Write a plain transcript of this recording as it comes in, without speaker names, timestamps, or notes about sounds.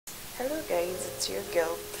Hello guys, it's your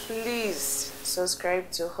girl. Please subscribe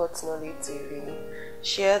to Hot Nolly TV.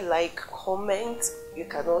 Share, like, comment. You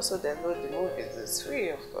can also download the movies. It's free,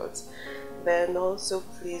 of course. Then also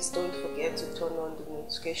please don't forget to turn on the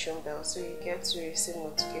notification bell so you get to receive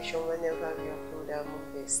notification whenever we upload our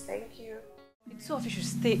movies. Thank you. It's so you should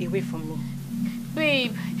stay away from me.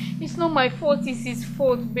 Babe, it's not my fault, it's his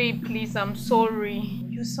fault, babe. Please, I'm sorry.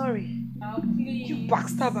 You're sorry? Oh, please. You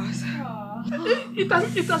backstabbers. It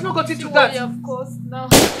has not gotten to that. that. Of course, now.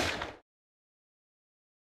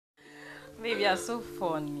 Baby, you're so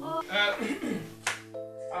funny.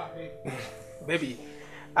 Baby,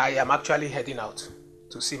 I am actually heading out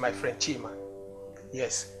to see my friend Chima.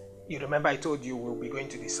 Yes, you remember I told you we'll be going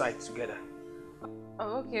to the site together.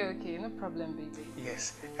 Oh, okay, no problem, baby.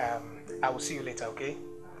 Yes, I will see you later, okay?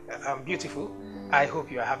 Beautiful. I hope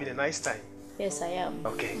you are having a nice time. Yes, I am.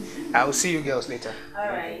 Okay, I will see you girls later.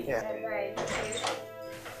 Alright. Yeah. Bye.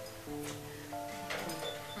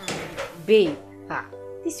 Babe,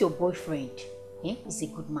 this your boyfriend. Eh? He's a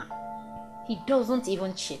good man. He doesn't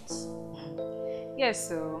even cheat. Yes,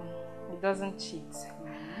 so he doesn't cheat.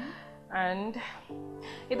 And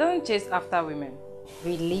he doesn't chase after women.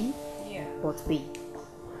 Really? Yeah. But babe,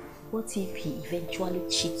 what if he eventually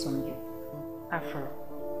cheats on you? Afro,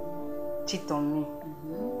 cheat on me?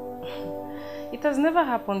 It has never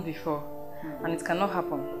happened before, and it cannot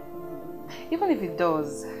happen. Even if it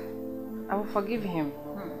does, I will forgive him.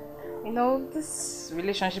 You know, this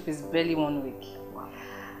relationship is barely 1 week.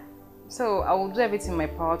 So I will do everything in my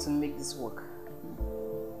power to make this work.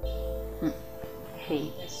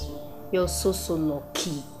 Hey, you're so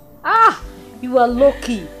lucky. You are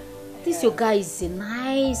lucky. This your guy is a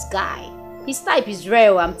nice guy. His type is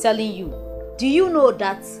rare, I'm telling you. Do you know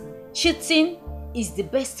that cheating is the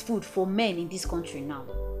best food for men in this country now?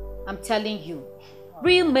 I'm telling you.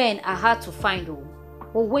 Real men are hard to find,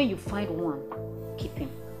 but when you find one, keep him.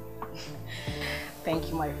 Thank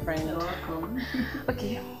you, my friend. You're welcome.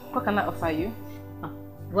 Okay, what can I offer you?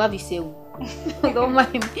 What you say? Don't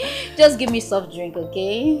mind. Just give me soft drink,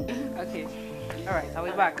 okay? Okay. Alright, I'll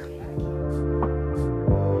be back.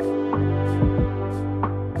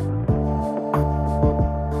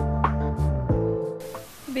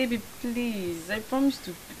 Baby, please. I promise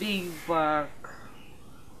to pay you back.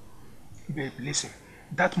 Babe, listen.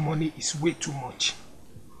 That money is way too much.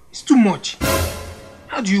 It's too much.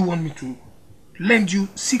 How do you want me to lend you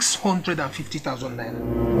 650,000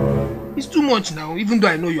 naira? It's too much now, even though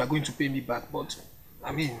I know you are going to pay me back, but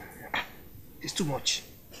I mean, it's too much.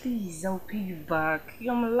 Please, I'll pay you back.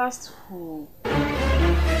 You're my last hope.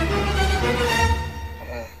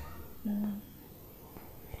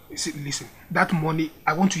 Listen, that money,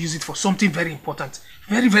 I want to use it for something very important,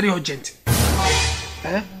 very, very urgent.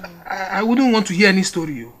 I wouldn't want to hear any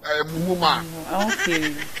story. I won't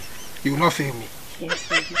fail you. You will not fail me. Yes,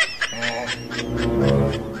 baby.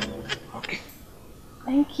 Okay.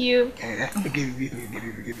 Thank you. Give it.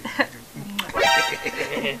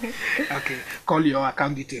 Okay, call your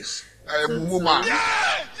account details. 75.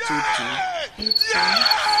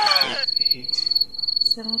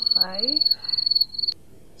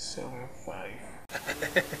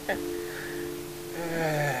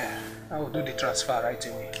 I will do the transfer right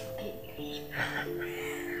away.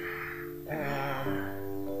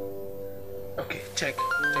 Okay, check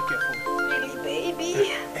your phone. Really,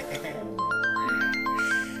 baby?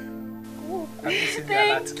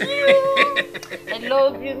 Thank you. I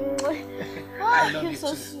love you. I love you're you so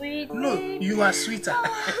too. sweet. No, baby. you are sweeter.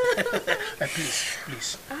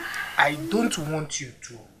 Please. I don't want you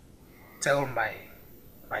to tell my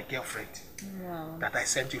girlfriend that I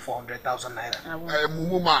sent you 400,000 naira.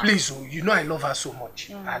 Please, you know I love her so much,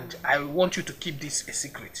 and I want you to keep this a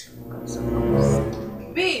secret.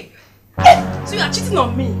 Babe, so you are cheating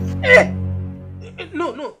on me?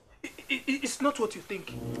 No, it's not what you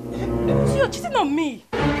think. So you're cheating on me?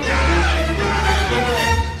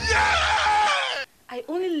 I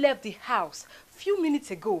only left the house a few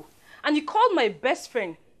minutes ago, and you called my best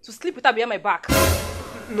friend to sleep with her behind my back.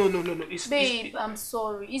 No. Babe, I'm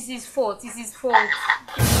sorry. It's his fault. It's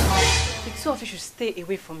so you should stay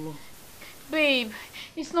away from me. Babe,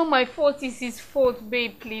 it's not my fault, it's his fault,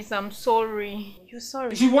 babe. Please, I'm sorry. You're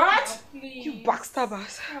sorry? You what? You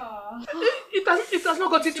backstabbers. It has not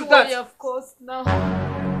gotten to Worry, that. of course, now.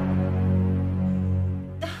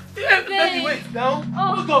 Baby, wait now.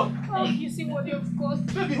 Hold on. Oh, you see what, of course.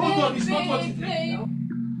 Baby, hold on. It's not what you think now.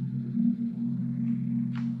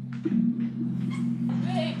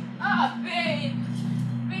 Babe,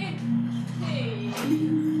 babe.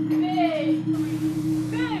 Hey.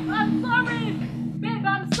 Babe, I'm sorry. Babe,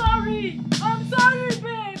 I'm sorry,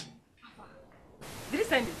 babe. Did he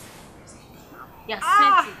send it? He has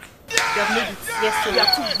sent it. You have made it. Yes, so you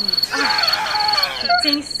are too good. He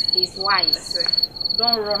thinks he's wise.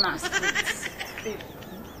 Don't run our streets. Babe,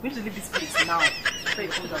 we need to leave this place now. Before you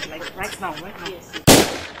come down, like right now, right now. Yes.